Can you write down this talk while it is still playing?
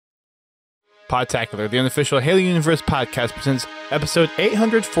Podtacular, the unofficial Halo Universe podcast, presents episode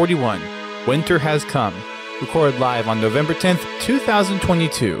 841, Winter Has Come, recorded live on November 10th,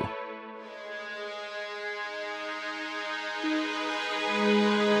 2022.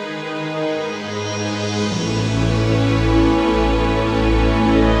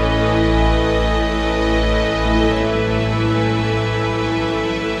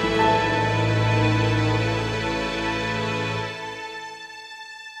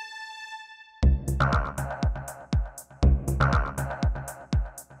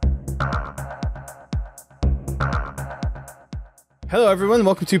 Hello everyone,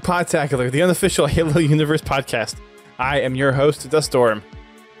 welcome to Podtacular, the unofficial Halo Universe podcast. I am your host, Duststorm.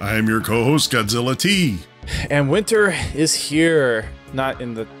 I am your co-host, Godzilla T. And winter is here. Not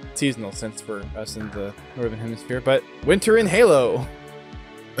in the seasonal sense for us in the Northern Hemisphere, but winter in Halo.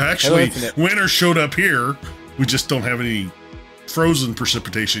 Actually, winter showed up here. We just don't have any frozen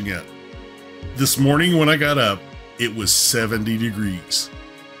precipitation yet. This morning when I got up, it was 70 degrees.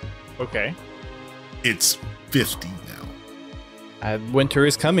 Okay. It's 50 now. Winter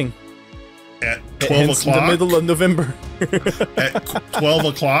is coming. At 12 o'clock. In the middle of November. At 12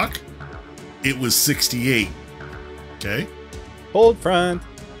 o'clock, it was 68. Okay. Cold front.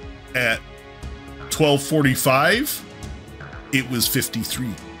 At 12:45, it was 53.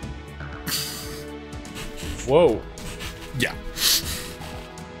 Whoa. Yeah.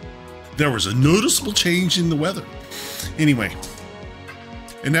 There was a noticeable change in the weather. Anyway.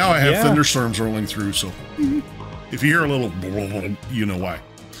 And now I have thunderstorms rolling through, so if you hear a little, you know why.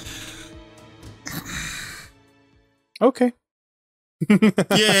 Okay.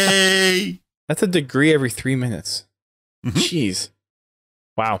 Yay! That's a degree every 3 minutes. Mm-hmm. Jeez.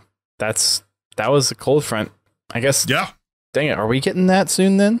 Wow. That was a cold front. I guess. Yeah. Dang it. Are we getting that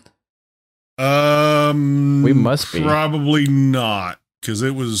soon then? We must be. Probably not, because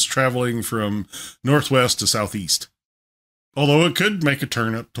it was traveling from northwest to southeast. Although it could make a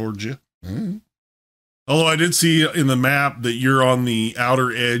turn up towards you. Mm-hmm. Although I did see in the map that you're on the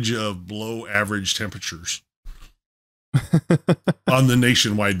outer edge of below average temperatures on the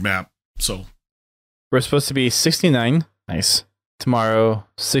nationwide map. So we're supposed to be 69. Nice. Tomorrow,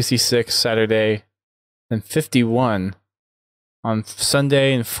 66 Saturday, then 51 on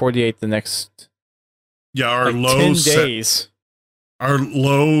Sunday, and 48 the next. Yeah, our like low 10 days. Our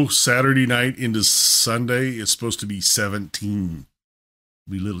low Saturday night into Sunday is supposed to be 17.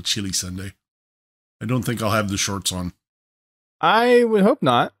 Be a little chilly Sunday. I don't think I'll have the shorts on. I would hope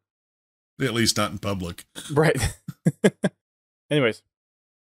not. At least not in public. Right. Anyways.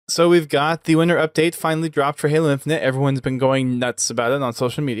 So we've got the winter update finally dropped for Halo Infinite. Everyone's been going nuts about it on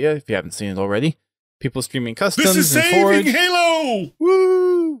social media, if you haven't seen it already. People streaming customs. This is and saving Forge. Halo!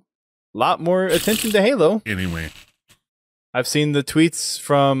 Woo! Lot more attention to Halo. Anyway. I've seen the tweets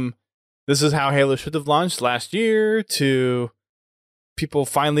from this is how Halo should have launched last year to people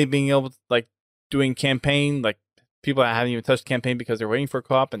finally being able to, like, doing campaign, like people that haven't even touched campaign because they're waiting for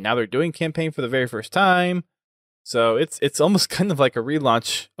co-op, and now they're doing campaign for the very first time. So it's almost kind of like a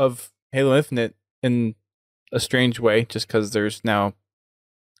relaunch of Halo Infinite in a strange way, just because there's now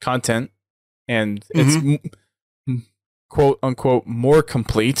content and it's quote unquote more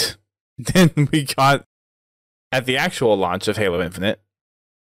complete than we got at the actual launch of Halo Infinite.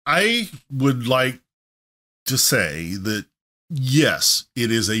 I would like to say that yes, it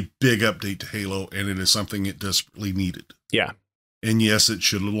is a big update to Halo, and it is something it desperately needed. Yeah. And yes, it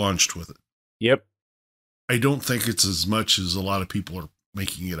should have launched with it. Yep. I don't think it's as much as a lot of people are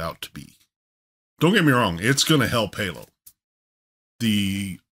making it out to be. Don't get me wrong, it's going to help Halo.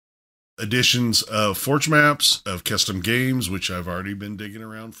 The additions of Forge maps, of custom games, which I've already been digging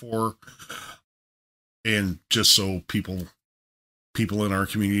around for, and just so people in our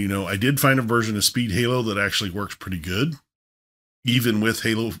community know, I did find a version of Speed Halo that actually works pretty good. Even with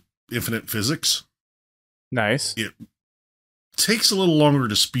Halo Infinite physics. Nice. It takes a little longer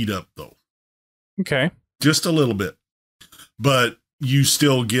to speed up, though. Okay. Just a little bit. But you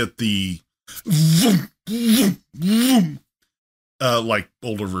still get the vroom, vroom, vroom, like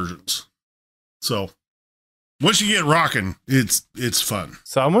older versions. So once you get rocking, it's fun.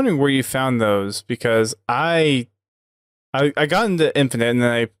 So I'm wondering where you found those, because I got into Infinite and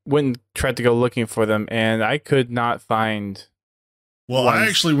then I went and tried to go looking for them, and I could not find. Well, I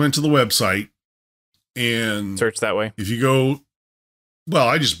actually went to the website and search that way. If you go, well,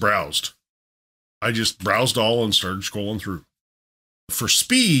 I just browsed all and started scrolling through. For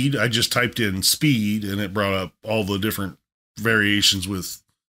speed, I just typed in speed and it brought up all the different variations with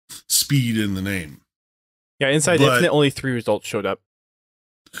speed in the name. Yeah, inside Infinite, only 3 results showed up.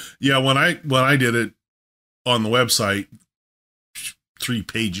 Yeah, when I did it on the website, 3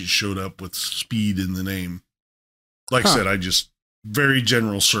 pages showed up with speed in the name. Like I said, I just very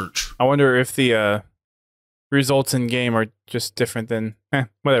general search. I wonder if the results in game are just different than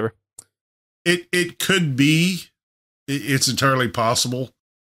whatever. It could be. It's entirely possible.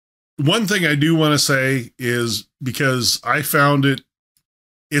 One thing I do want to say is, because I found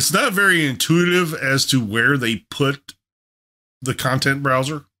it's not very intuitive as to where they put the content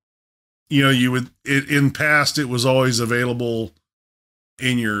browser. You know, in past, it was always available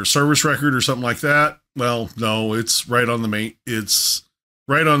in your service record or something like that. Well, no, it's right on it's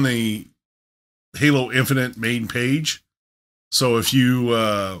right on the Halo Infinite main page. So if you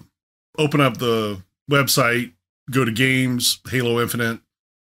open up the website, go to games, Halo Infinite,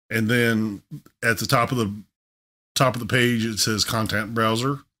 and then at the top of the page, it says content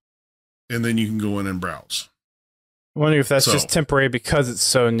browser, and then you can go in and browse. I wonder if that's just temporary because it's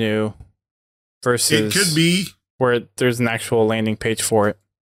so new versus it could be where there's an actual landing page for it.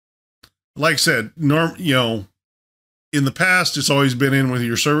 Like I said, you know, in the past, it's always been in with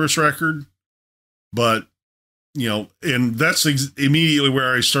your service record, but you know, and that's immediately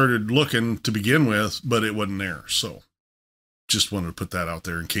where I started looking to begin with, but it wasn't there. So just wanted to put that out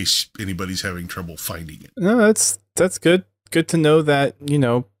there in case anybody's having trouble finding it. No, that's good. Good to know that, you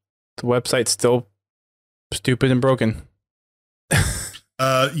know, the website's still stupid and broken.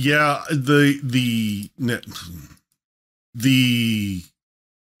 Yeah, the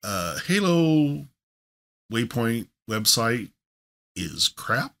Halo Waypoint website is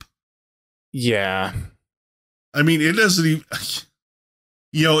crap. Yeah. I mean, it doesn't even,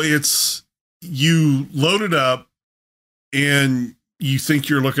 you know, you load it up and you think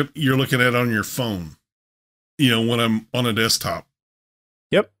you're looking at it on your phone, you know, when I'm on a desktop.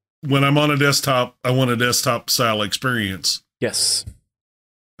 Yep. When I'm on a desktop, I want a desktop style experience. Yes.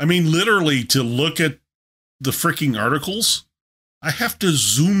 I mean, literally, to look at the freaking articles, I have to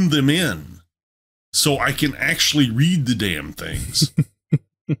zoom them in so I can actually read the damn things.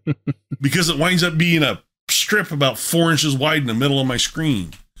 Because it winds up being a strip about 4 inches wide in the middle of my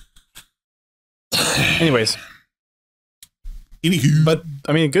screen. Anyways. Anywho. But,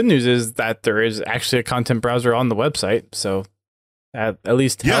 I mean, the good news is that there is actually a content browser on the website, so that at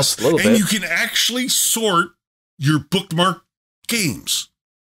least helps a little bit. And you can actually sort your bookmark games.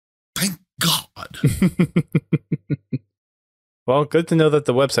 Thank God. Well, good to know that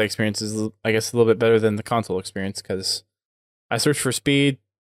the website experience is, I guess, a little bit better than the console experience, because I searched for speed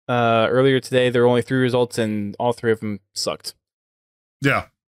earlier today. There were only 3 results, and all 3 of them sucked. Yeah.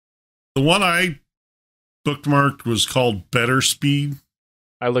 The one I bookmarked was called Better Speed.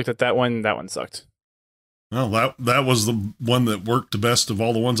 I looked at that one. That one sucked. Well, that was the one that worked the best of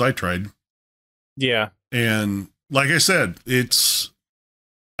all the ones I tried. Yeah. And like I said,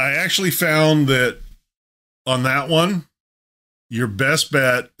 I actually found that on that one, your best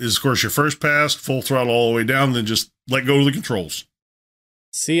bet is, of course, your first pass, full throttle all the way down, then just let go of the controls.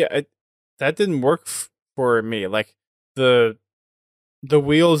 See, that didn't work for me. Like the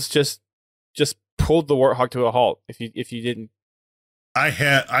wheels just pulled the Warthog to a halt. If you didn't, I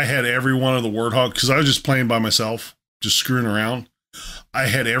had every one of the Warthogs, because I was just playing by myself, just screwing around. I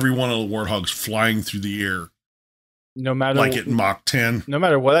had every one of the Warthogs flying through the air. No matter like at Mach 10. No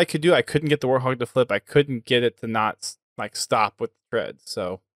matter what I could do, I couldn't get the Warthog to flip. I couldn't get it to not like stop with the tread.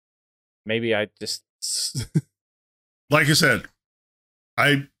 So maybe I just like I said,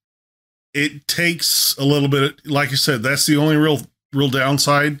 it takes a little bit. Like I said, that's the only real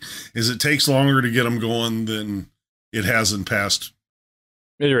downside, is it takes longer to get them going than it has in past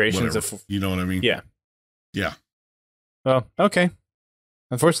iterations of, you know what I mean? Yeah. Yeah. Well, okay.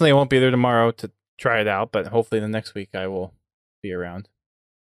 Unfortunately, I won't be there tomorrow to try it out, but hopefully the next week I will be around.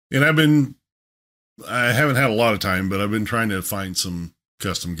 And I haven't had a lot of time, but I've been trying to find some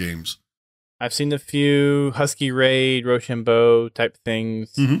custom games. I've seen a few Husky Raid, Rochambeau type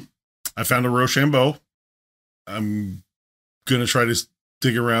things. Mm-hmm. I found a Rochambeau. I'm going to try to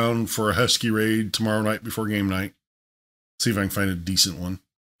dig around for a Husky Raid tomorrow night before game night. See if I can find a decent one.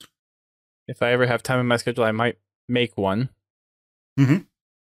 If I ever have time in my schedule, I might make one. Mm-hmm.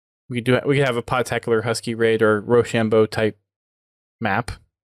 We could have a Podtacular Husky Raid or Rochambeau type map.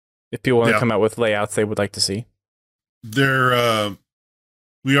 If people want to come out with layouts they would like to see.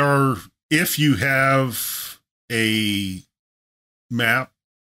 If you have a map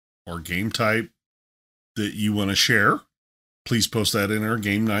or game type that you want to share, please post that in our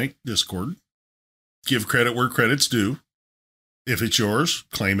game night Discord. Give credit where credit's due. If it's yours,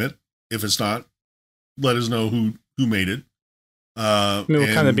 claim it. If it's not, let us know who made it. We'll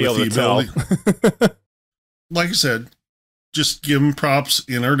kind of be able to tell. Like I said, just give them props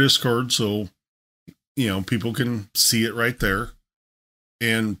in our Discord so, you know, people can see it right there.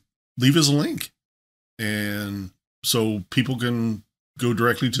 and leave us a link. And so people can go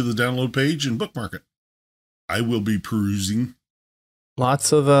directly to the download page and bookmark it. I will be perusing.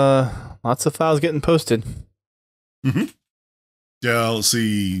 Lots of files getting posted. Mm-hmm. Yeah, let's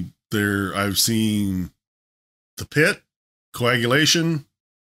see. I've seen the pit, coagulation.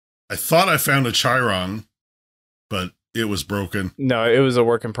 I thought I found a Chiron, but it was broken. No, it was a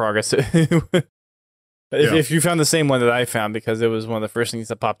work in progress. If you found the same one that I found, because it was one of the first things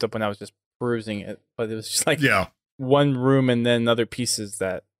that popped up when I was just perusing it, but it was just like one room and then other pieces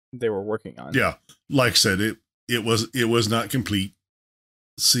that they were working on. Yeah, like I said, it was not complete.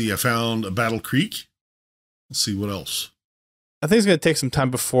 Let's see, I found a Battle Creek. Let's see what else. I think it's going to take some time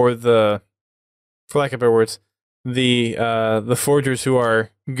before for lack of better words, the forgers who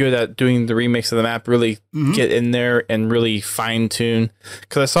are good at doing the remakes of the map really get in there and really fine tune.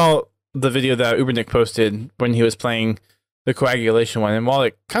 Because I saw the video that Ubernick posted when he was playing the coagulation one, and while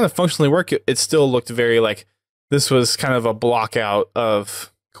it kind of functionally worked, it still looked very like this was kind of a block out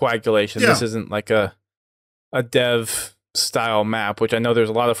of coagulation. Yeah. This isn't like a dev style map, which I know there's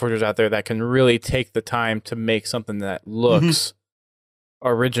a lot of forgers out there that can really take the time to make something that looks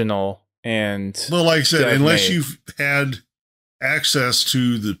original. And well, like I said, unless you've had access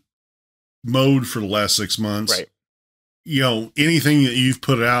to the mode for the last 6 months, right? You know, anything that you've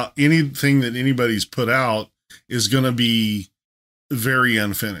put out, anything that anybody's put out is going to be very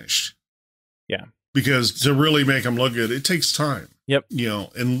unfinished. Yeah. Because to really make them look good, it takes time. Yep. You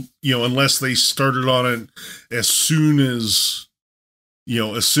know, and, you know, unless they started on it as soon as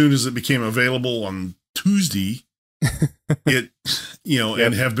it became available on Tuesday,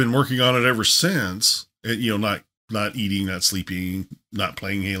 and have been working on it ever since, you know, not eating, not sleeping, not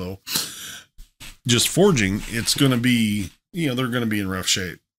playing Halo, just forging, it's going to be, you know, they're going to be in rough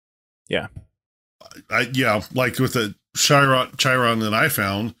shape. Yeah. Like with the Chiron that I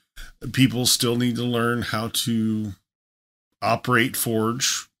found, people still need to learn how to operate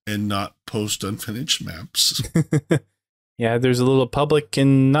Forge and not post unfinished maps. Yeah, there's a little public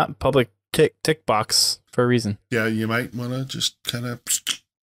and not public tick box for a reason. Yeah, you might want to just kind of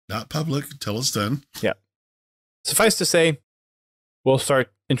not public until it's done. Yeah. Suffice to say, we'll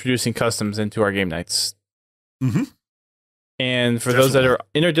start introducing customs into our game nights. Mm-hmm. And for those that are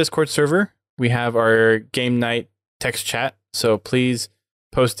in our Discord server, we have our game night text chat. So please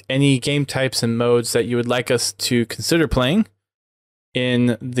post any game types and modes that you would like us to consider playing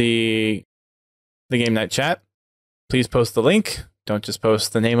in the game night chat. Please post the link. Don't just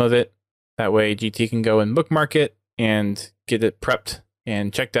post the name of it. That way GT can go and bookmark it and get it prepped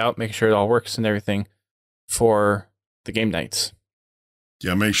and checked out, make sure it all works and everything for the game nights.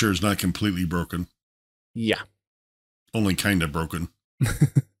 Yeah, make sure it's not completely broken. Yeah. Only kind of broken.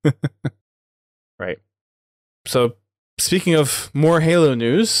 Right. So speaking of more Halo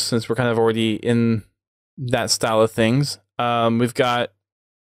news, since we're kind of already in that style of things, we've got,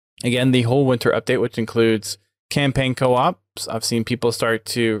 again, the whole winter update, which includes campaign co-ops. I've seen people start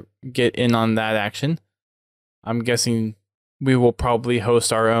to get in on that action. I'm guessing we will probably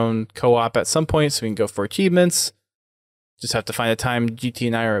host our own co-op at some point so we can go for achievements. Just have to find a time GT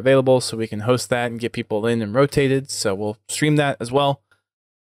and I are available so we can host that and get people in and rotated. So we'll stream that as well,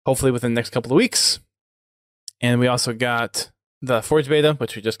 hopefully within the next couple of weeks. And we also got the Forge beta,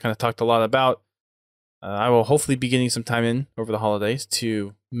 which we just kind of talked a lot about. I will hopefully be getting some time in over the holidays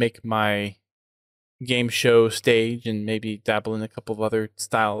to make my game show stage and maybe dabble in a couple of other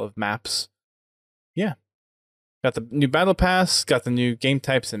style of maps. Yeah. Got the new battle pass, got the new game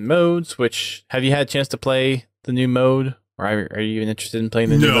types and modes, which have you had a chance to play the new mode? Or are you even interested in playing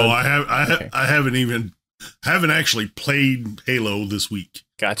the new mode? No, I haven't actually played Halo this week.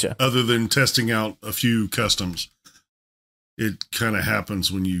 Gotcha. Other than testing out a few customs. It kind of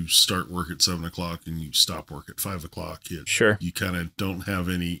happens when you start work at 7 o'clock and you stop work at 5 o'clock. Sure. You kind of don't have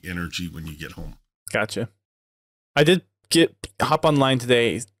any energy when you get home. Gotcha. I did hop online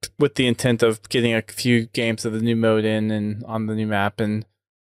today with the intent of getting a few games of the new mode in and on the new map, and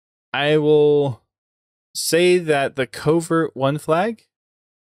I will say that the covert one flag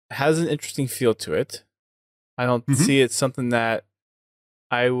has an interesting feel to it. I don't see it something that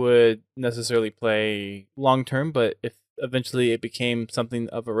I would necessarily play long term, but if eventually it became something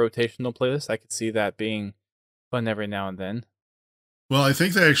of a rotational playlist, I could see that being fun every now and then. Well, I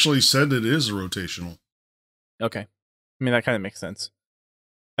think they actually said it is a rotational. Okay. I mean, that kind of makes sense.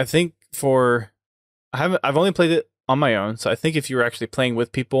 I think I've only played it on my own, so I think if you were actually playing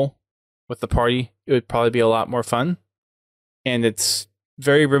with people, with the party, it would probably be a lot more fun. And it's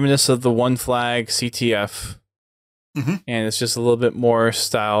very reminiscent of the one flag CTF. And it's just a little bit more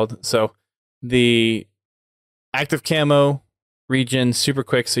styled. So the active camo regen super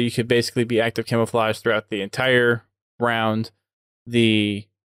quick, so you could basically be active camouflage throughout the entire round. The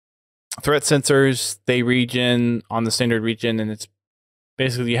threat sensors, they regen on the standard regen, and it's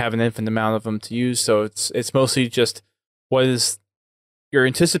basically you have an infinite amount of them to use. So it's mostly just what is you're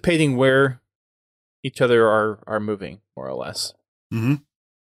anticipating where each other are moving, more or less. Mm-hmm.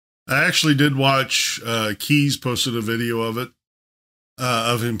 I actually did watch Keys posted a video of it,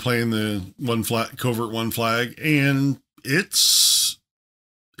 of him playing the covert one flag, and it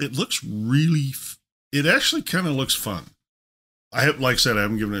looks really. It actually kind of looks fun. Like I said, I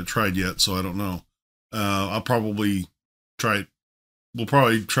haven't given it a try yet, so I don't know. I'll probably try it. We'll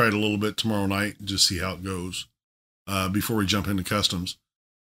probably try it a little bit tomorrow night and just see how it goes before we jump into customs.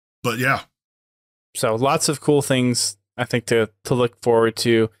 But yeah. So lots of cool things, I think, to look forward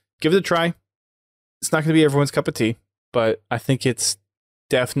to. Give it a try. It's not going to be everyone's cup of tea, but I think it's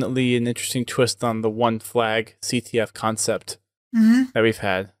definitely an interesting twist on the one flag CTF concept that we've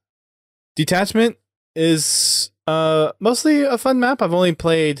had. Detachment is mostly a fun map. I've only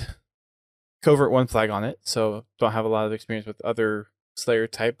played covert one flag on it, so don't have a lot of experience with other Slayer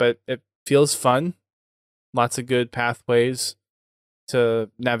type, but it feels fun. Lots of good pathways to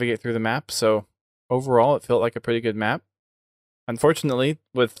navigate through the map, so overall it felt like a pretty good map. Unfortunately,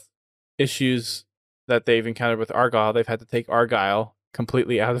 with issues that they've encountered with Argyle, they've had to take Argyle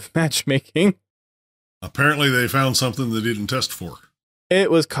completely out of matchmaking. Apparently they found something they didn't test for.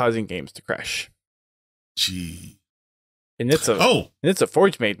 It was causing games to crash. Gee. And it's a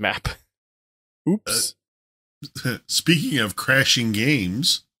Forge made map. Oops. Speaking of crashing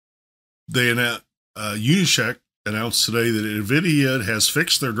games, Unisec announced today that NVIDIA has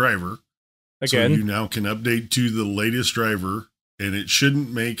fixed their driver. Again. So you now can update to the latest driver, and it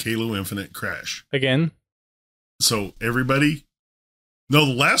shouldn't make Halo Infinite crash. Again. So everybody... No,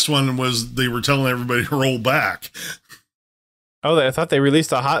 the last one was they were telling everybody to roll back. Oh, I thought they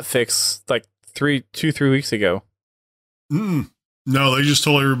released a hot fix like 3 weeks ago. No, they just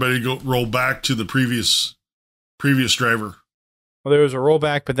told everybody to go roll back to the previous driver. Well, there was a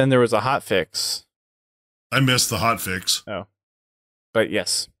rollback, but then there was a hot fix. I missed the hot fix. Oh. But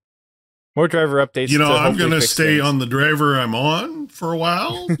yes. More driver updates. You know, I'm going to stay on the driver I'm on for a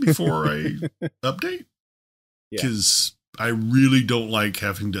while before I update. Because I really don't like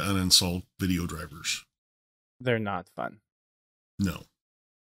having to uninstall video drivers. They're not fun. No.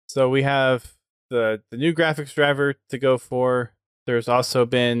 So we have the new graphics driver to go for. There's also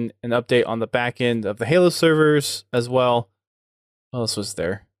been an update on the back end of the Halo servers as well. What else was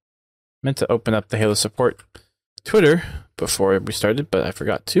there? Meant to open up the Halo support Twitter before we started, but I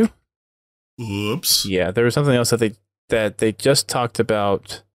forgot to. Oops. Yeah, there was something else that they just talked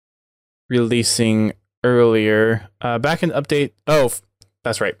about releasing earlier. Back in update. Oh,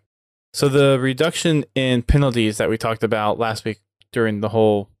 that's right. So the reduction in penalties that we talked about last week during the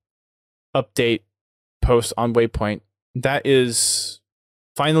whole update post on Waypoint, that is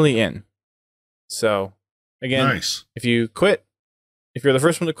finally in. So again, nice. If you quit, if you're the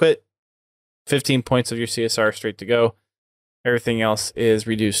first one to quit, 15 points of your CSR straight to go. Everything else is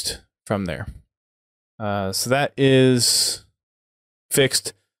reduced from there. So that is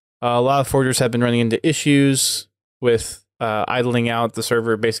fixed. A lot of forgers have been running into issues with idling out the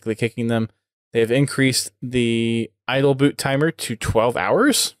server, basically kicking them. They have increased the idle boot timer to 12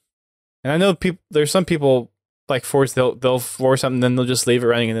 hours. And I know there's some people like force, they'll force something, then they'll just leave it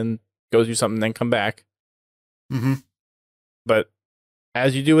running and then go do something, then come back. But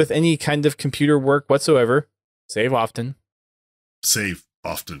as you do with any kind of computer work whatsoever, save often. Save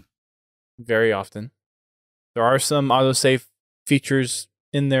often. Very often. There are some autosave features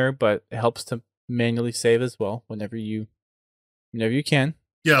in there, but it helps to manually save as well whenever you can.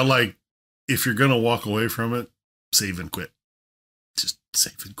 Yeah, like if you're gonna walk away from it, save and quit. Just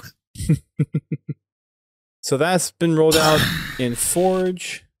save and quit. So that's been rolled out in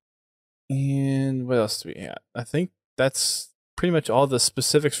Forge. And what else do we have? I think that's pretty much all the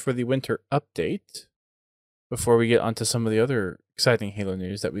specifics for the winter update before we get onto some of the other exciting Halo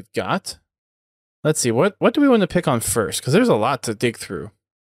news that we've got. Let's see, what do we want to pick on first? Because there's a lot to dig through.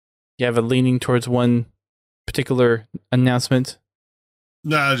 You have a leaning towards one particular announcement?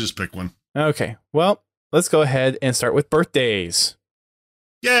 Nah, just pick one. Okay, well, let's go ahead and start with birthdays.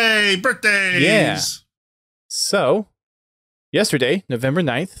 Yay, birthdays! Yeah. So, yesterday, November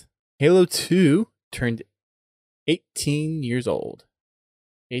 9th, Halo 2 turned 18 years old.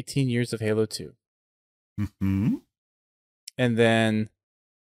 18 years of Halo 2. Mm-hmm. And then,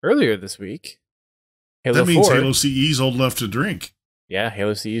 earlier this week, Halo 4... That means Halo CE is old enough to drink. Yeah,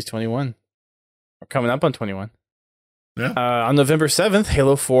 Halo CE is 21. We're coming up on 21. Yeah. On November 7th,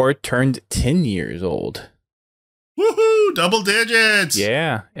 Halo 4 turned 10 years old. Woohoo! Double digits!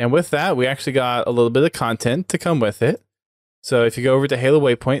 Yeah. And with that, we actually got a little bit of content to come with it. So if you go over to Halo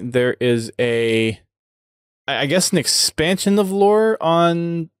Waypoint, there is I guess an expansion of lore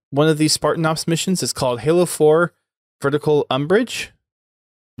on one of these Spartan Ops missions. It's called Halo 4 Vertical Umbrage.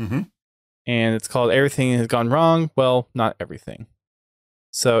 Mm-hmm. And it's called Everything Has Gone Wrong. Well, not everything.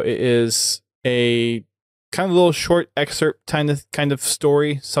 So it is a kind of little short excerpt kind of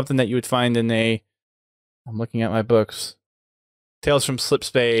story, something that you would find in I'm looking at my books, Tales from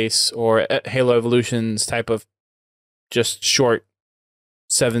Slipspace or Halo Evolutions type of just short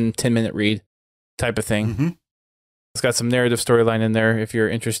 7-10 minute read type of thing. Mm-hmm. It's got some narrative storyline in there if you're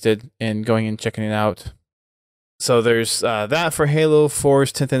interested in going and checking it out. So there's that for Halo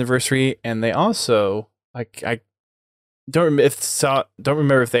 4's 10th anniversary, and they also I don't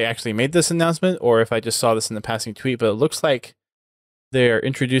remember if they actually made this announcement or if I just saw this in the passing tweet, but it looks like they're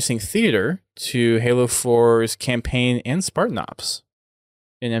introducing theater to Halo 4's campaign and Spartan Ops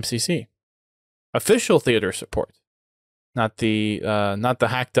in MCC. Official theater support, not the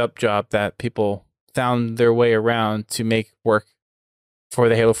hacked up job that people found their way around to make work for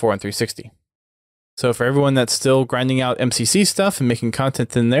the Halo 4 on 360. So for everyone that's still grinding out MCC stuff and making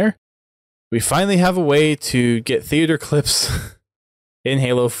content in there, we finally have a way to get theater clips in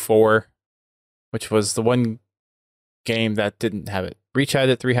Halo 4, which was the one game that didn't have it. Reach had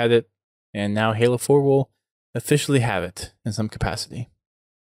it, 3 had it, and now Halo 4 will officially have it in some capacity.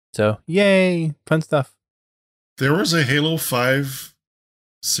 So, yay! Fun stuff. There was a Halo 5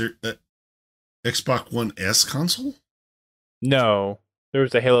 Xbox One S console? No. There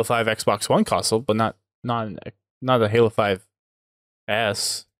was a Halo 5 Xbox One console, but not a Halo 5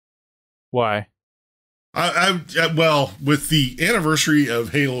 S. Why? Well, with the anniversary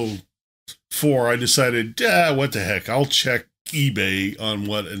of Halo 4, I decided, what the heck? I'll check eBay on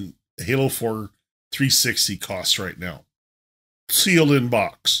what a Halo 4 360 costs right now. Sealed in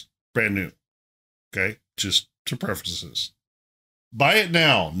box. Brand new. Okay? Just to preface this. Buy it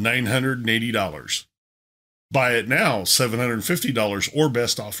now, $980. Buy it now, $750 or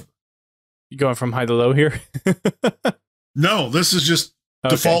best offer. You going from high to low here? No, this is just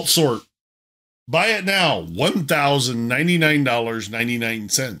default sort. Buy it now,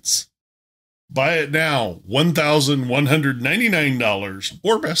 $1,099.99. Buy it now, $1,199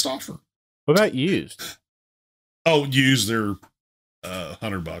 or best offer. What about used? Oh, used, they're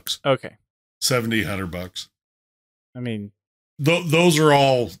 $100. Okay. $100. I mean, those are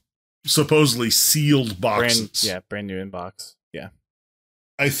all supposedly sealed boxes. Brand new in box. Yeah.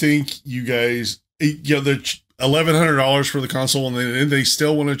 I think you guys, the $1,100 for the console, and then they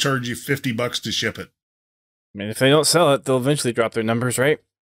still want to charge you $50 to ship it. I mean, if they don't sell it, they'll eventually drop their numbers, right?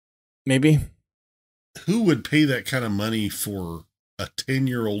 Maybe. Who would pay that kind of money for a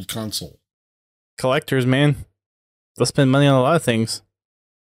 10-year-old console? Collectors, man. They'll spend money on a lot of things.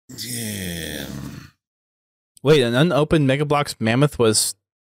 Yeah. Wait, an unopened Mega Bloks Mammoth was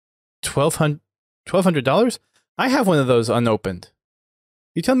 $1,200? I have one of those unopened.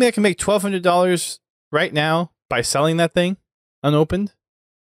 You tell me I can make $1,200 right now by selling that thing unopened?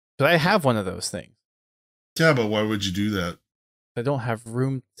 Because I have one of those things. Yeah, but why would you do that? I don't have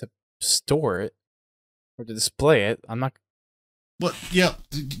room to store it or to display it. I'm not. What? Yeah,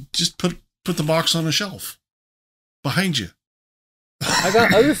 just put the box on a shelf behind you. I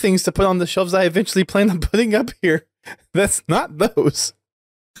got other things to put on the shelves I eventually plan on putting up here. That's not those.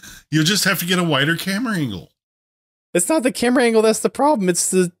 You'll just have to get a wider camera angle. It's not the camera angle that's the problem. It's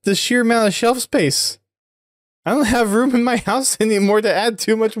the sheer amount of shelf space. I don't have room in my house anymore to add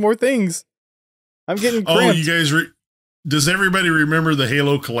too much more things. I'm getting cramped. Oh, you guys, does everybody remember the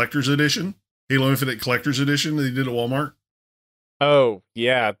Halo Collector's Edition? Halo Infinite Collector's Edition they did at Walmart? Oh,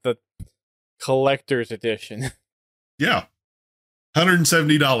 yeah, the Collector's Edition. Yeah.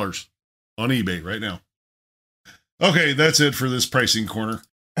 $170 on eBay right now. Okay, that's it for this pricing corner.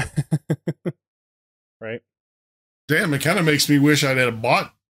 Right. Damn, it kind of makes me wish I'd have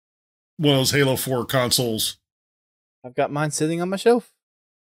bought one of those Halo 4 consoles. I've got mine sitting on my shelf.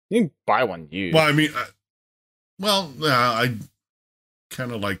 You can buy one used. Well, I mean, I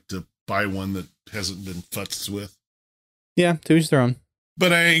kind of like to buy one that hasn't been futzed with. Yeah, to each their own.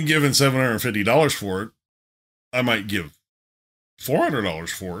 But I ain't giving $750 for it. I might give $400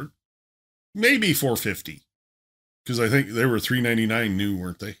 for it. Maybe $450. Because I think they were $399 new,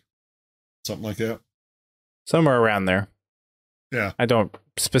 weren't they? Something like that. Somewhere around there. Yeah. I don't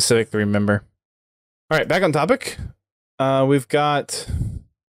specifically remember. All right, back on topic. We've got,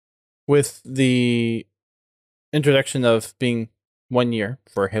 with the introduction of being 1 year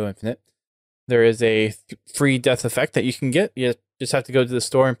for Halo Infinite, there is a free death effect that you can get. You just have to go to the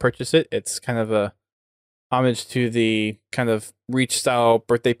store and purchase it. It's kind of a homage to the kind of Reach style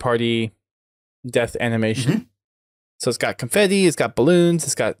birthday party death animation. Mm-hmm. So it's got confetti, it's got balloons,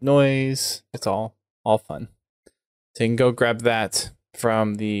 it's got noise. It's all fun. So you can go grab that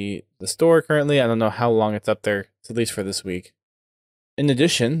from the store currently. I don't know how long it's up there. It's at least for this week. In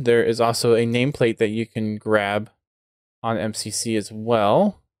addition, there is also a nameplate that you can grab on MCC as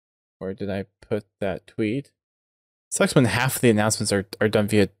well. Where did I put that tweet? It sucks when half of the announcements are done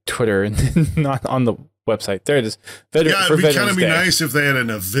via Twitter and not on the website. There it is. It'd be kind of be nice if they had an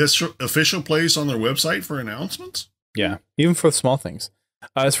official place on their website for announcements. Yeah, even for small things.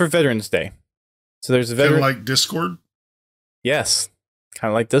 It's for Veterans Day. So there's a veteran, kind of like Discord. Yes,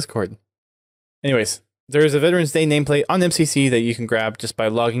 kind of like Discord. Anyways, there's a Veterans Day nameplate on MCC that you can grab just by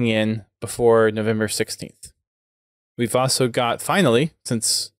logging in before November 16th. We've also got, finally,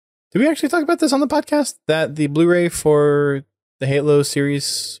 since... Did we actually talk about this on the podcast? That the Blu-ray for the Halo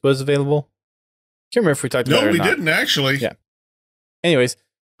series was available? Can't remember if we talked about it or not. No, we didn't actually. Yeah. Anyways,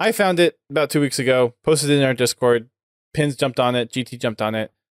 I found it about 2 weeks ago, posted it in our Discord. Pins jumped on it, GT jumped on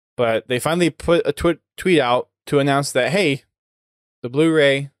it. But they finally put a tweet out to announce that, hey, the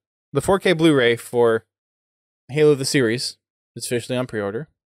Blu-ray, the 4K Blu-ray for Halo the series is officially on pre-order.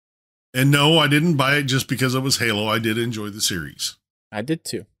 And no, I didn't buy it just because it was Halo. I did enjoy the series. I did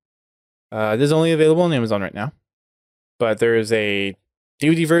too. It is only available on Amazon right now. But there is a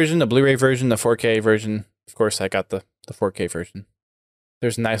DVD version, a Blu-ray version, a 4K version. Of course, I got the 4K version.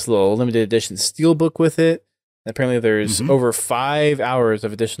 There's a nice little limited edition steelbook with it. And apparently there's over 5 hours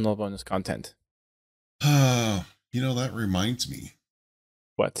of additional bonus content. That reminds me.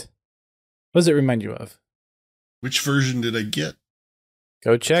 What? What does it remind you of? Which version did I get?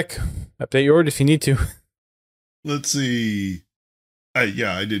 Go check. Update your order if you need to. Let's see. I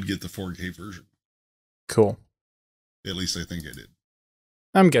did get the 4K version. Cool. At least I think I did.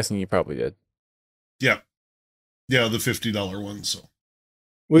 I'm guessing you probably did. Yeah. Yeah, the $50 one, so.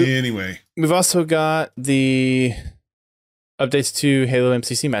 Anyway. We've also got the updates to Halo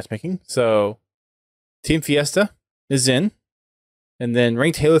MCC matchmaking. So, Team Fiesta is in. And then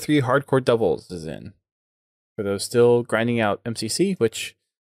Ranked Halo 3 Hardcore Doubles is in. For those still grinding out MCC, which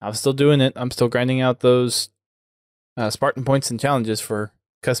I'm still doing it. I'm still grinding out those Spartan points and challenges for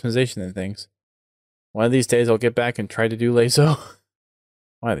customization and things. One of these days I'll get back and try to do Lazo.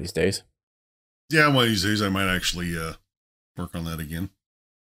 One of these days. Yeah, one of these days I might actually work on that again.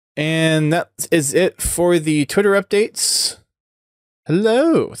 And that is it for the Twitter updates.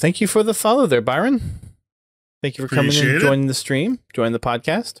 Hello. Thank you for the follow there, Byron. Thank you for coming and joining the stream, joining the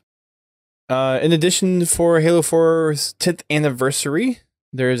podcast. In addition, for Halo 4's 10th anniversary,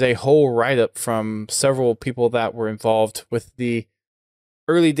 there is a whole write-up from several people that were involved with the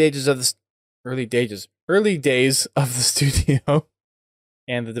early days of the studio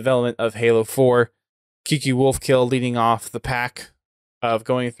and the development of Halo 4. Kiki Wolfkill leading off the pack of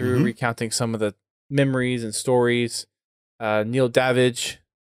going through, recounting some of the memories and stories. Neil Davidge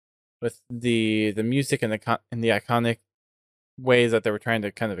with the music and the iconic ways that they were trying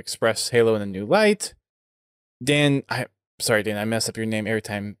to kind of express Halo in a new light. Dan, I mess up your name every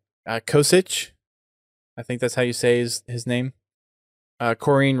time. Kosic, I think that's how you say his name.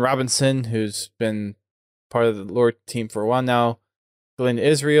 Corrine Robinson, who's been part of the lore team for a while now. Glenn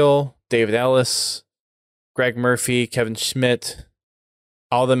Israel, David Ellis, Greg Murphy, Kevin Schmidt.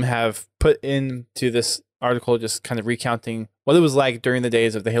 All of them have put into this article just kind of recounting what it was like during the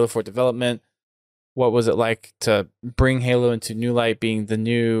days of the Halo 4 development. What was it like to bring Halo into new light, being the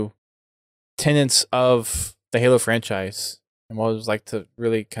new tenets of the Halo franchise, and what it was like to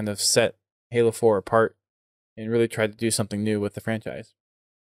really kind of set Halo 4 apart and really try to do something new with the franchise.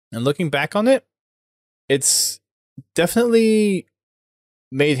 And looking back on it, it's definitely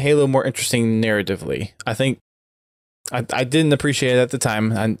made Halo more interesting narratively. I think I didn't appreciate it at the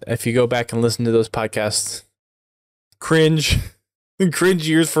time. And if you go back and listen to those podcasts, cringe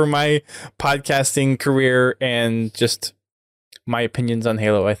years for my podcasting career and just my opinions on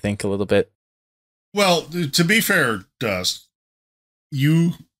Halo, I think, a little bit. Well, to be fair, Dust,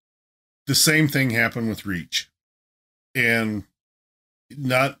 the same thing happened with Reach. And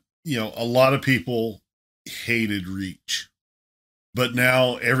a lot of people hated Reach. But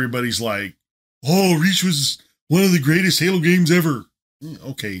now everybody's like, oh, Reach was one of the greatest Halo games ever.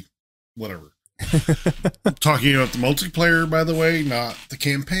 Okay, whatever. Talking about the multiplayer, by the way, not the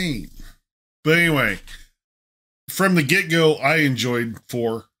campaign. But anyway, from the get-go, I enjoyed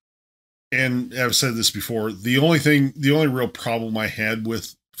 4. And I've said this before, the only real problem I had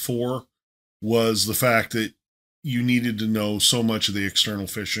with 4 was the fact that you needed to know so much of the external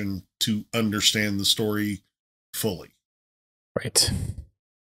fiction to understand the story fully. Right.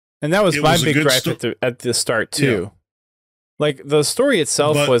 And that was It my was a big good gripe at the start too. Yeah. Like the story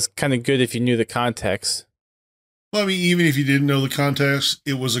itself But- was kind of good if you knew the context. Well, I mean, even if you didn't know the context,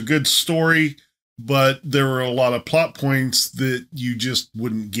 it was a good story, but there were a lot of plot points that you just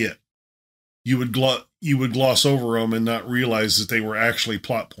wouldn't get. You would gloss over them and not realize that they were actually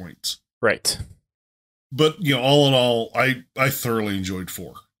plot points. Right. But, you know, all in all, I thoroughly enjoyed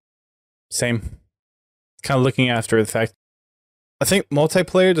 4. Same. Kind of looking after the fact. I think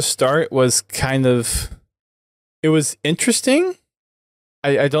multiplayer to start was it was interesting.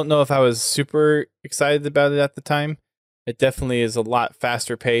 I don't know if I was super excited about it at the time. It definitely is a lot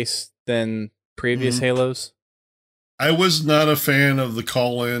faster paced than previous Halos. I was not a fan of the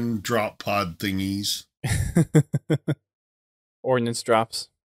call-in drop pod thingies. Ordnance drops.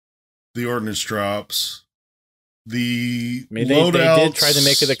 The ordnance drops. The I mean, loadouts. they did try to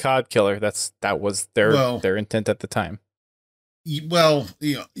make it a COD killer. That was their intent at the time. Well,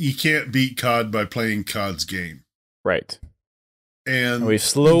 you can't beat COD by playing COD's game. Right. And we've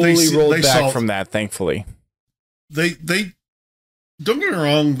slowly rolled back from that, thankfully. They don't get me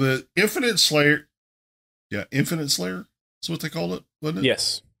wrong, the Infinite Slayer is what they called it, wasn't it?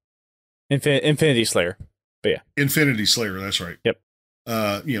 Yes. Infinity Slayer. But yeah. Infinity Slayer, that's right. Yep.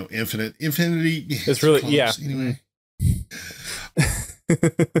 Infinity. It's really close. Yeah. Anyway.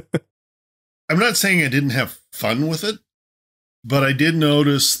 I'm not saying I didn't have fun with it, but I did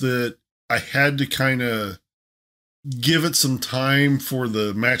notice that I had to kind of give it some time for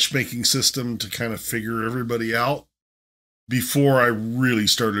the matchmaking system to kind of figure everybody out before I really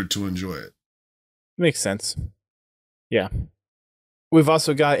started to enjoy it. Makes sense. Yeah. We've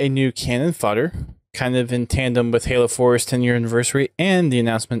also got a new cannon fodder, kind of in tandem with Halo 4's 10-year anniversary and the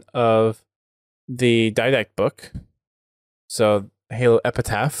announcement of the Didact book. So, Halo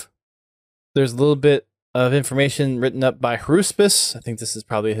Epitaph. There's a little bit of information written up by Haruspis. I think this is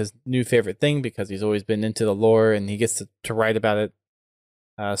probably his new favorite thing because he's always been into the lore and he gets to write about it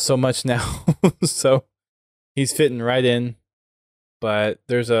so much now. So he's fitting right in. But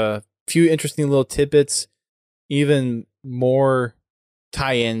there's a few interesting little tidbits, even more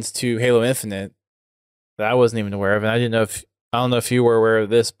tie-ins to Halo Infinite that I wasn't even aware of. And I don't know if you were aware of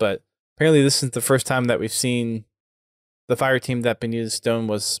this, but apparently this is the first time that we've seen the fire team that Benita Stone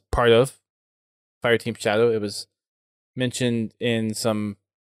was part of. Fireteam Shadow. It was mentioned in some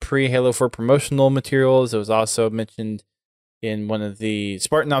pre-Halo 4 promotional materials. It was also mentioned in one of the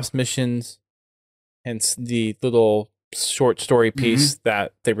Spartan Ops missions, hence the little short story piece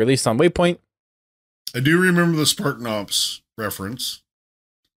that they released on Waypoint. I do remember the Spartan Ops reference.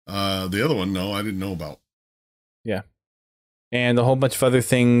 The other one, no, I didn't know about. Yeah. And a whole bunch of other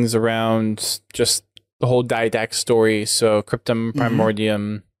things around just the whole Didact story. So Cryptum,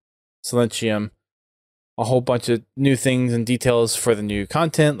 Primordium, Silentium. A whole bunch of new things and details for the new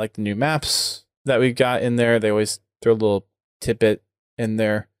content, like the new maps that we've got in there. They always throw a little tidbit in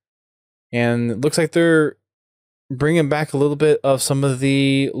there. And it looks like they're bringing back a little bit of some of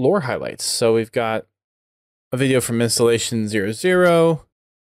the lore highlights. So we've got a video from Installation 00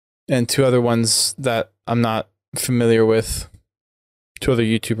 and 2 other ones that I'm not familiar with, 2 other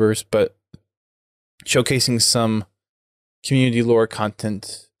YouTubers, but showcasing some community lore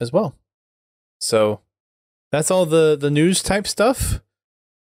content as well. So that's all the news type stuff.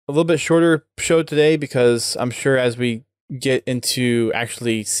 A little bit shorter show today because I'm sure as we get into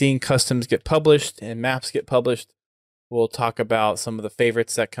actually seeing customs get published and maps get published, we'll talk about some of the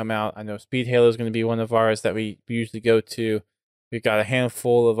favorites that come out. I know Speed Halo is going to be one of ours that we usually go to. We've got a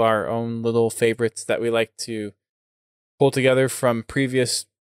handful of our own little favorites that we like to pull together from previous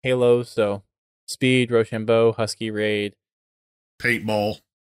Halos. So Speed, Rochambeau, Husky Raid, Paintball,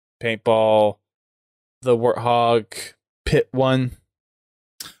 the Warthog Pit one.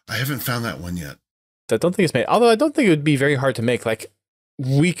 I haven't found that one yet. I don't think it's made. Although I don't think it would be very hard to make. Like,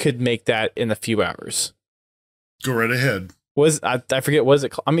 we could make that in a few hours. Go right ahead. I forget, was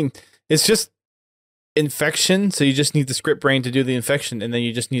it? I mean, it's just infection. So you just need the script brain to do the infection. And then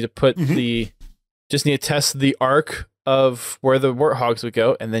you just need to put just need to test the arc of where the Warthogs would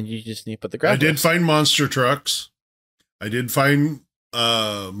go. And then you just need to put the graphics. I did find monster trucks. I did find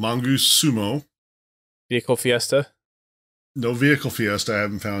Mongoose Sumo. Vehicle Fiesta. No Vehicle Fiesta I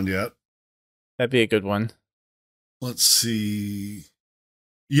haven't found yet. That'd be a good one. Let's see.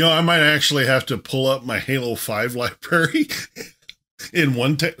 I might actually have to pull up my Halo 5 library in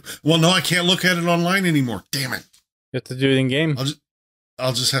one well, no, I can't look at it online anymore. Damn it. You have to do it in game.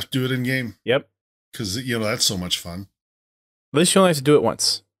 I'll just have to do it in game. Yep. Because, that's so much fun. At least you only have to do it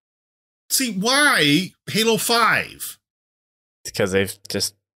once. See, why Halo 5? Because they've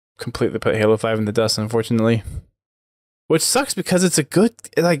just completely put Halo 5 in the dust, unfortunately. Which sucks because it's a good,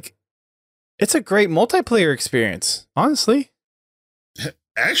 like, It's a great multiplayer experience, honestly.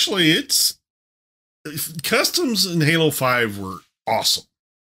 Actually, it's customs in Halo 5 were awesome.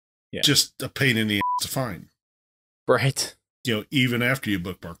 Yeah. Just a pain in the ass to find. Right. Even after you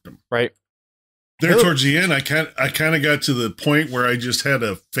bookmarked them. Right. There towards the end, I kind of got to the point where I just had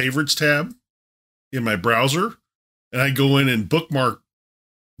a favorites tab in my browser, and I go in and bookmark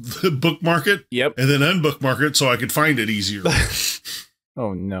it, yep, and then unbookmark it so I could find it easier.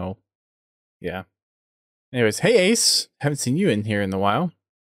 Oh no. Yeah. Anyways, hey Ace, haven't seen you in here in a while.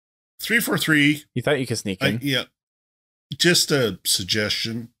 343. You thought you could sneak in? Yeah. Just a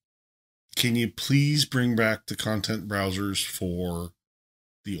suggestion. Can you please bring back the content browsers for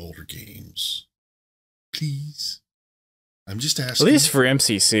the older games? Please. I'm just asking. At least for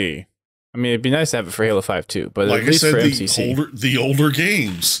MCC. I mean, it'd be nice to have it for Halo 5 too, but like at least I said, for MCC. The older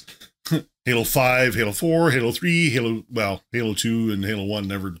games. Halo 5, Halo 4, Halo 3, Halo 2 and Halo 1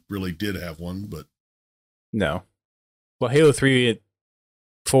 never really did have one, but no. Well, Halo 3,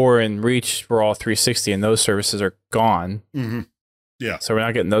 4, and Reach were all 360, and those services are gone. Mm-hmm. Yeah. So we're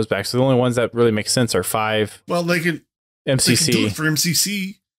not getting those back. So the only ones that really make sense are 5. Well, they can do it for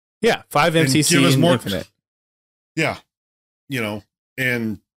MCC. Yeah, 5 MCC give us and more, Infinite. Yeah.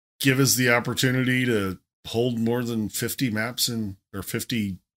 And give us the opportunity to hold more than 50 maps or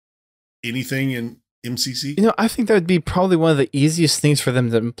 50 anything in MCC. I think that would be probably one of the easiest things for them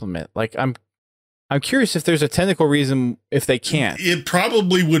to implement. Like, I'm curious if there's a technical reason if they can't. It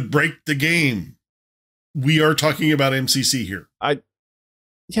probably would break the game. We are talking about MCC here.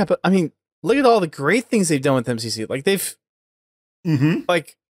 Yeah, but I mean, look at all the great things they've done with MCC. Like, they've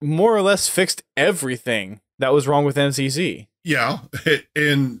like more or less fixed everything that was wrong with MCC. Yeah,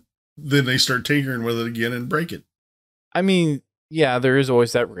 and then they start tinkering with it again and break it. I mean, yeah, there is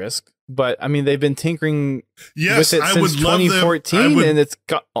always that risk, but I mean, they've been tinkering with it since 2014, and it's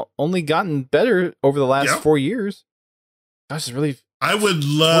only gotten better over the last 4 years. Gosh, it's really. I would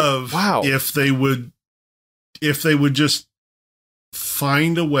love if they would just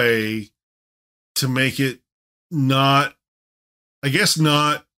find a way to make it not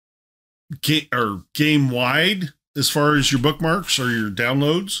game wide as far as your bookmarks or your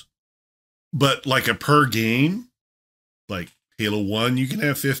downloads, but like a per game, like Halo 1, you can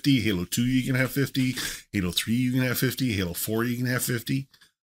have 50, Halo 2, you can have 50, Halo 3, you can have 50, Halo 4, you can have 50.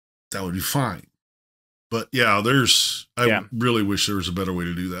 That would be fine. But yeah, I really wish there was a better way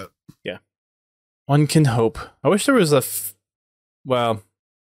to do that. Yeah. One can hope. I wish there was I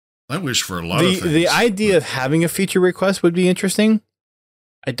wish for a lot of things. The idea of having a feature request would be interesting.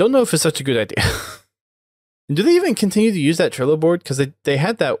 I don't know if it's such a good idea. Do they even continue to use that Trello board? Because they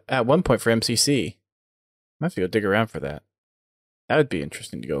had that at one point for MCC. I have to go dig around for that. That would be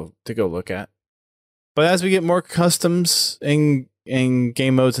interesting to go look at. But as we get more customs and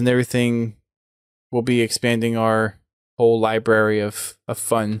game modes and everything, we'll be expanding our whole library of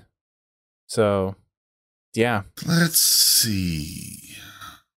fun. So, yeah. Let's see.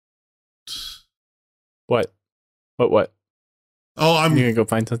 What? Oh, you're gonna go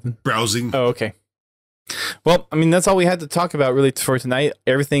find something? Browsing. Oh, okay. Well, I mean, that's all we had to talk about really for tonight.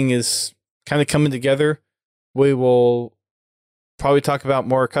 Everything is kind of coming together. We will probably talk about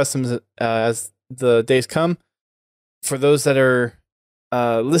more customs as the days come. For those that are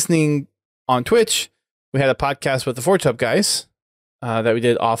listening on Twitch, we had a podcast with the Forge Hub guys that we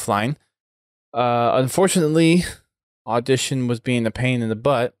did offline. Unfortunately, Audition was being a pain in the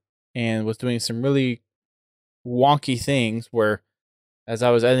butt and was doing some really wonky things where, as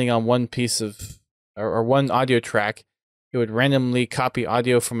I was editing on one piece of or one audio track, it would randomly copy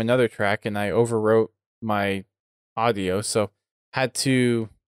audio from another track, and I overwrote my audio, so had to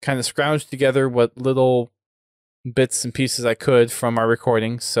kind of scrounge together what little bits and pieces I could from our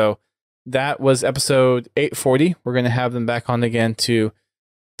recording. So that was episode 840. We're going to have them back on again to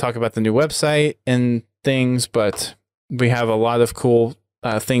talk about the new website and things, but we have a lot of cool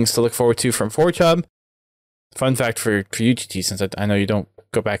things to look forward to from Forge Hub. Fun fact for you, GT, since I know you don't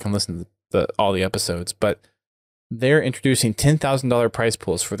go back and listen to all the episodes, but they're introducing $10,000 prize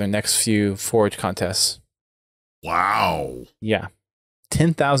pools for their next few Forge contests. Wow. Yeah.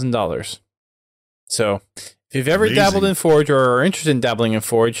 $10,000. So if you've ever dabbled in Forge or are interested in dabbling in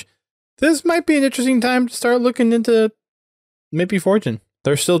Forge, this might be an interesting time to start looking into maybe forging.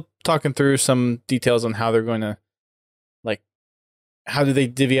 They're still talking through some details on how they're going to, like, how do they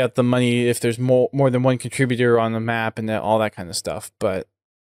divvy out the money if there's more than one contributor on the map and all that kind of stuff. But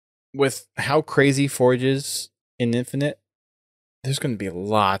with how crazy Forge is in Infinite, there's going to be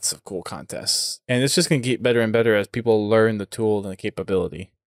lots of cool contests. And it's just going to get better and better as people learn the tool and the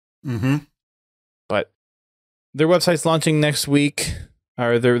capability. Mm-hmm. But their website's launching next week.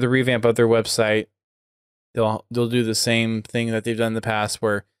 or the revamp of their website. They'll do the same thing that they've done in the past,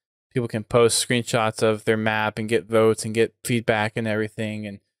 where people can post screenshots of their map and get votes and get feedback and everything.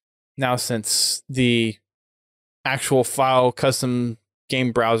 And now, since the actual file custom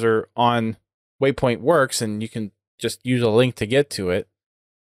game browser on Waypoint works and you can just use a link to get to it,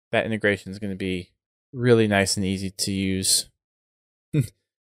 that integration is going to be really nice and easy to use.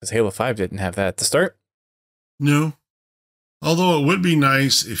 Because Halo 5 didn't have that at the start. No. Although it would be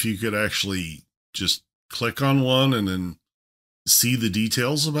nice if you could actually just click on one and then see the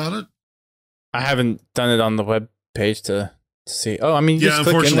details about it. I haven't done it on the web page to see. Oh, I mean, you yeah, just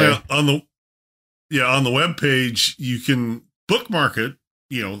click in there. on the web page you can bookmark it.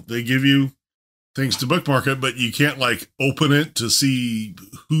 You know, they give you things to bookmark it, but you can't like open it to see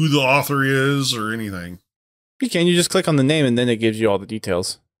who the author is or anything. You can. You just click on the name and then it gives you all the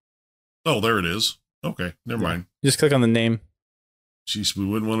details. Oh, there it is. Okay, never mind. Just click on the name. Jeez, we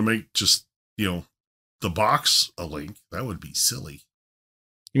wouldn't want to make just, the box a link. That would be silly.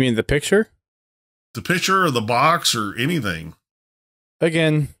 You mean the picture? The picture or the box or anything.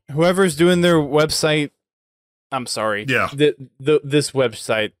 Again, whoever's doing their website, I'm sorry. Yeah. This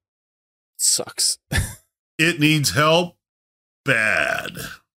website sucks. It needs help bad.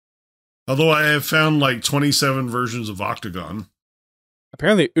 Although I have found like 27 versions of Octagon.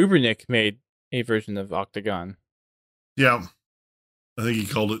 Apparently Ubernick made a version of Octagon. Yeah. I think he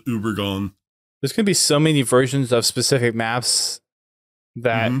called it Ubergon. There's going to be so many versions of specific maps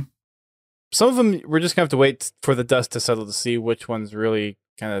that some of them we're just going to have to wait for the dust to settle to see which ones really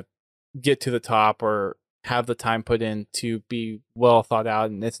kind of get to the top or have the time put in to be well thought out.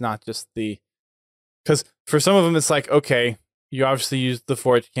 And it's not just because for some of them, it's like, okay, you obviously used the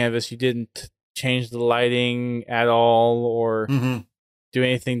forged canvas. You didn't change the lighting at all or do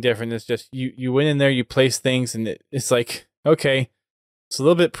anything different. It's just you went in there, you place things, and it's like, okay, it's a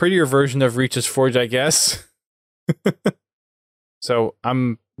little bit prettier version of Reach's Forge, I guess. So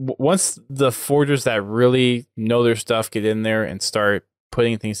once the forgers that really know their stuff get in there and start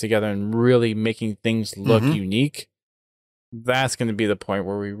putting things together and really making things look unique, that's going to be the point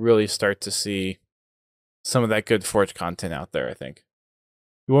where we really start to see some of that good Forge content out there, I think.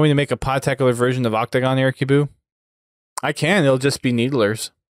 You want me to make a Podtacular version of Octagon, Eric-Boo? I can. It'll just be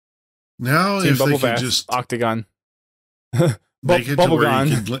Needlers. Now, Team if Bubble they could Bath, just Octagon. make it to where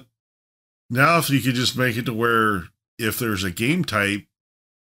you Bubblegone. could. Now, if you could just make it to where if there's a game type,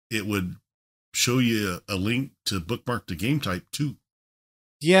 it would show you a link to bookmark the game type too.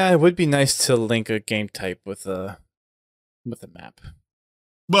 Yeah, it would be nice to link a game type with a map.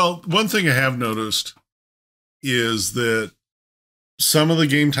 Well, one thing I have noticed is that some of the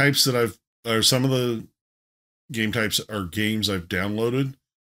game types some of the game types are games I've downloaded.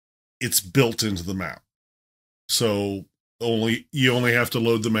 It's built into the map. So you only have to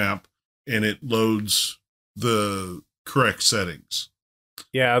load the map and it loads the correct settings.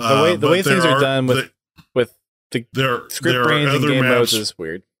 Yeah, the way things are done with the script brains and game modes is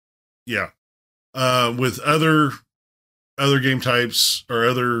weird. Yeah. With other game types or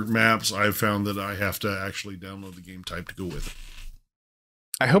other maps, I've found that I have to actually download the game type to go with it.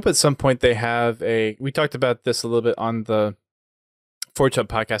 I hope at some point they have we talked about this a little bit on the Forge Hub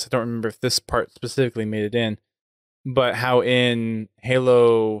podcast. I don't remember if this part specifically made it in, but how in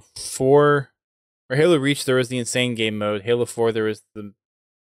Halo 4 or Halo Reach there was the insane game mode. Halo 4 there was the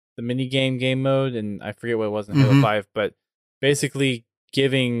mini game mode, and I forget what it was in Halo 5, but basically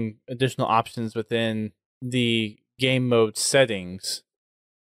giving additional options within the game mode settings.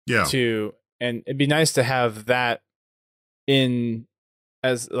 Yeah. And it'd be nice to have that in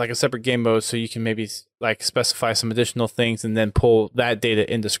as like a separate game mode, so you can maybe like specify some additional things and then pull that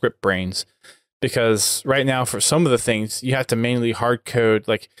data into script brains. Because right now, for some of the things, you have to manually hard code.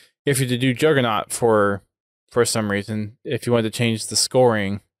 Like if you're to do Juggernaut for some reason, if you want to change the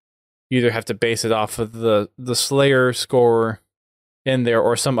scoring, you either have to base it off of the Slayer score in there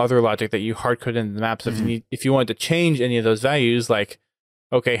or some other logic that you hard code into the map. So if you wanted to change any of those values, like,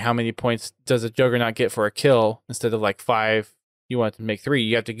 okay, how many points does a Juggernaut get for a kill instead of like 5, you want to make 3,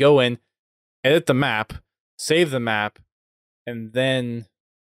 you have to go in, edit the map, save the map, and then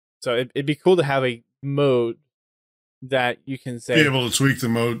so it'd be cool to have a mode that you can say be able to tweak the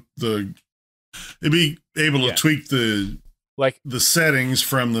mode. It'd be able to tweak the settings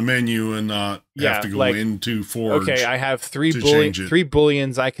from the menu and not have to go into Forge. Okay, I have 3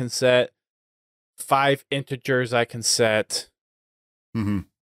 booleans I can set, 5 integers I can set, and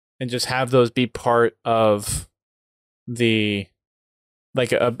just have those be part of the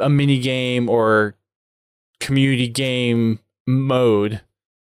like a mini game or community game mode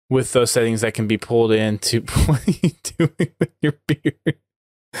with those settings that can be pulled into what are you doing with your beard?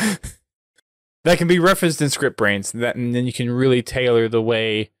 that can be referenced in script brains, and then you can really tailor the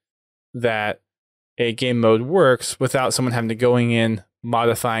way that a game mode works without someone having to going in,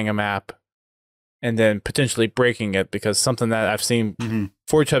 modifying a map, and then potentially breaking it. Because something that I've seen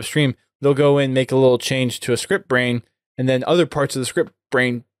Forge upstream, they'll go in, make a little change to a script brain, and then other parts of the script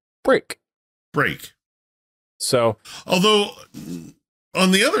brain break. So, although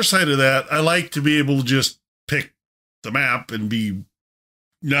on the other side of that, I like to be able to just pick the map and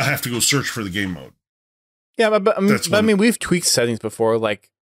not have to go search for the game mode. Yeah, but I mean, we've tweaked settings before, like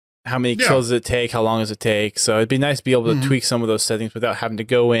how many kills does it take, how long does it take. So it'd be nice to be able to tweak some of those settings without having to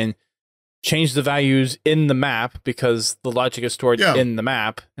go in, change the values in the map, because the logic is stored in the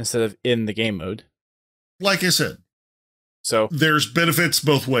map instead of in the game mode. Like I said, so there's benefits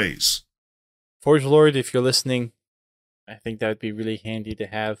both ways. Forge Lord, if you're listening, I think that would be really handy to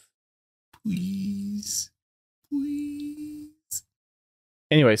have. Please.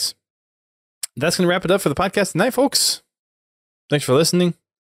 Anyways, that's going to wrap it up for the podcast tonight, folks. Thanks for listening.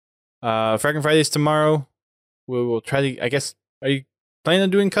 Fragging Fridays tomorrow. We will try to, I guess, are you planning on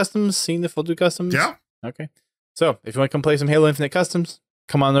doing customs? Seeing if we'll do customs? Yeah. Okay. So, if you want to come play some Halo Infinite customs,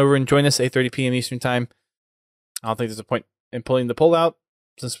 come on over and join us at 8:30 p.m. Eastern Time. I don't think there's a point in pulling the poll out,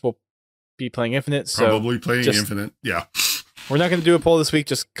 since we'll be playing Infinite. So probably playing Infinite, yeah. We're not going to do a poll this week.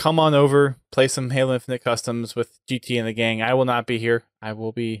 Just come on over, play some Halo Infinite customs with GT and the gang. I will not be here. I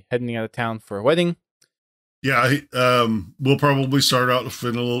will be heading out of town for a wedding. Yeah, we'll probably start out with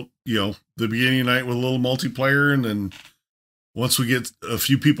a little, the beginning of the night with a little multiplayer, and then once we get a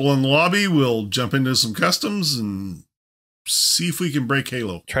few people in the lobby, we'll jump into some customs and see if we can break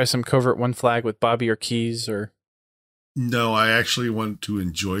Halo. Try some covert one flag with Bobby or Keys, or... No, I actually want to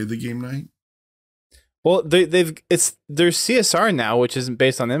enjoy the game night. Well, there's CSR now, which isn't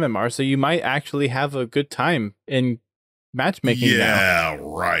based on MMR, so you might actually have a good time in matchmaking. Yeah,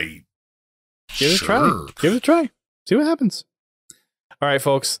 right. Give it a try. Give it a try. See what happens. All right,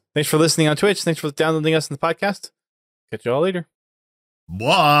 folks. Thanks for listening on Twitch. Thanks for downloading us in the podcast. Catch you all later.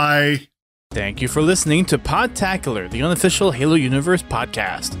 Bye. Thank you for listening to Podtacular, the unofficial Halo Universe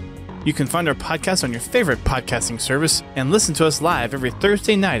podcast. You can find our podcast on your favorite podcasting service and listen to us live every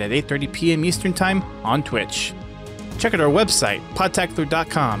Thursday night at 8:30 p.m. Eastern Time on Twitch. Check out our website,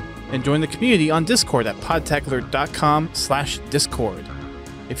 podtacular.com, and join the community on Discord at podtacular.com/discord.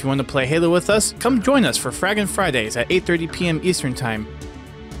 If you want to play Halo with us, come join us for Fragging Fridays at 8:30 p.m. Eastern Time.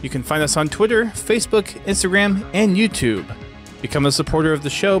 You can find us on Twitter, Facebook, Instagram, and YouTube. Become a supporter of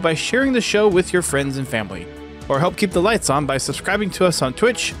the show by sharing the show with your friends and family, or help keep the lights on by subscribing to us on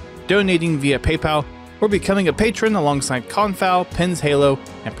Twitch, donating via PayPal, or becoming a patron alongside Confowl, Pins Halo,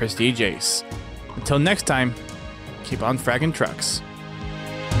 and Prestige Ace. Until next time, keep on fragging trucks.